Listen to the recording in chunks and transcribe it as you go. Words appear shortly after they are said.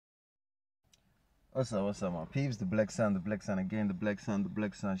What's up, my peeps? The black sun again, the black sun,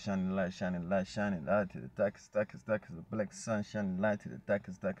 shining light to the darkest, the black sun, shining light to the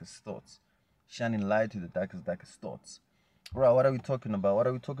darkest thoughts, shining light to the darkest thoughts. Right, what are we talking about? What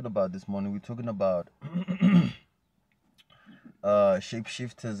are we talking about this morning? We're talking about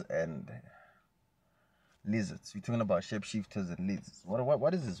shapeshifters and lizards. We're talking about shapeshifters and lizards.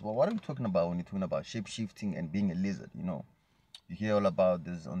 What is this? What are we talking about when you're talking about shapeshifting and being a lizard? You hear all about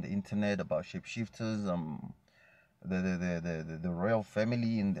this on the internet about shapeshifters. The royal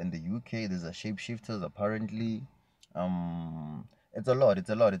family in the UK. There's a shapeshifters apparently. It's a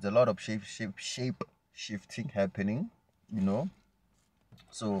lot of shape shifting happening.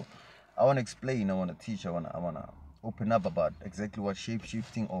 So I want to explain. I want to teach. I want to open up about exactly what shape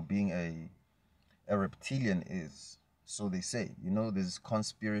shifting or being a reptilian is. So they say. There's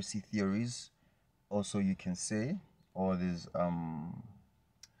conspiracy theories. Also, you can say, or there's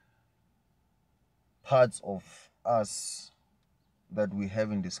parts of us that we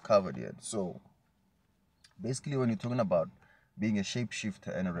haven't discovered yet. So basically, when you're talking about being a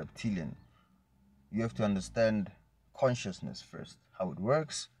shapeshifter and a reptilian, you have to understand consciousness first, how it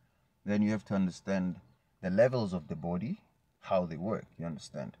works. Then you have to understand the levels of the body, how they work. You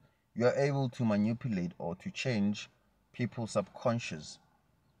understand? You are able to manipulate or to change people's subconscious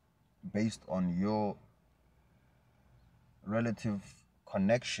based on your relative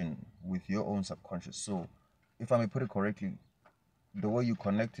connection with your own subconscious. So if I may put it correctly, the way you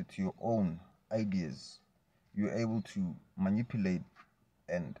connect it to your own ideas, you're able to manipulate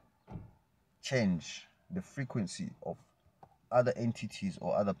and change the frequency of other entities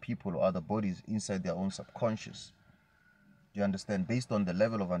or other people or other bodies inside their own subconscious. You understand? Based on the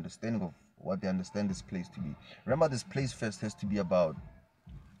level of understanding of what they understand this place to be. Remember, this place first has to be about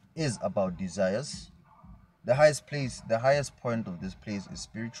desires. The highest point of this place is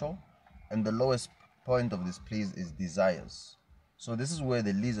spiritual, and the lowest point of this place is desires. So this is where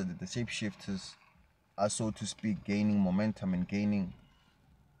the lizard, the shapeshifters, are, so to speak, gaining momentum and gaining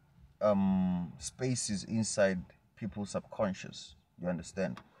spaces inside people's subconscious. You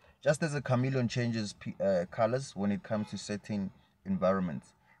understand? Just as a chameleon changes colors when it comes to certain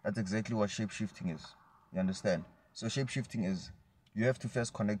environments, that's exactly what shapeshifting is. You understand? So shapeshifting is, you have to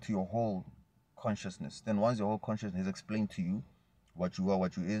first connect to your whole consciousness. Then once your whole consciousness has explained to you what you are,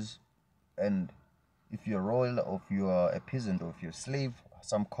 what you is, and if you're royal, or if you are a peasant, or if you're a slave,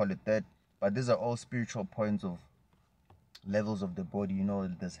 some call it that, but these are all spiritual points of levels of the body.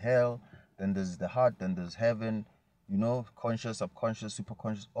 There's hell, then there's the heart, then there's heaven, conscious, subconscious,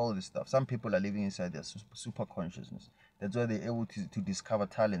 superconscious, all this stuff. Some people are living inside their super consciousness. That's why they're able to discover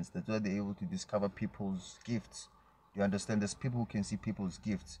talents. That's why they're able to discover people's gifts. You understand? There's people who can see people's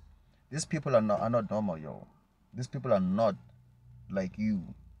gifts. These people are not normal, yo. These people are not like you.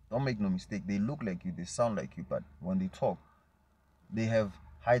 Don't make no mistake. They look like you, they sound like you, but when they talk, they have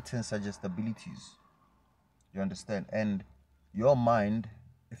heightened suggestibilities. You understand? And your mind,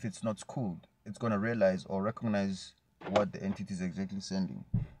 if it's not schooled, it's going to realize or recognize what the entity is exactly sending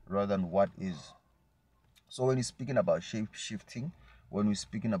rather than what is. So when you're speaking about shape shifting, when we're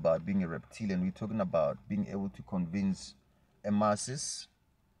speaking about being a reptilian, we're talking about being able to convince a masses,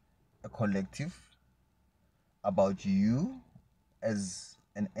 a collective, about you as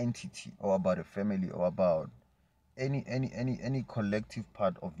an entity, or about a family, or about any collective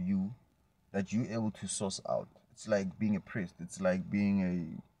part of you that you're able to source out. It's like being a priest, it's like being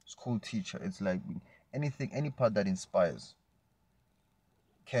a school teacher, it's like anything, any part that inspires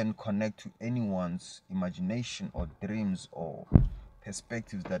can connect to anyone's imagination or dreams or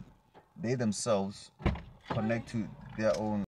perspectives that they themselves connect to their own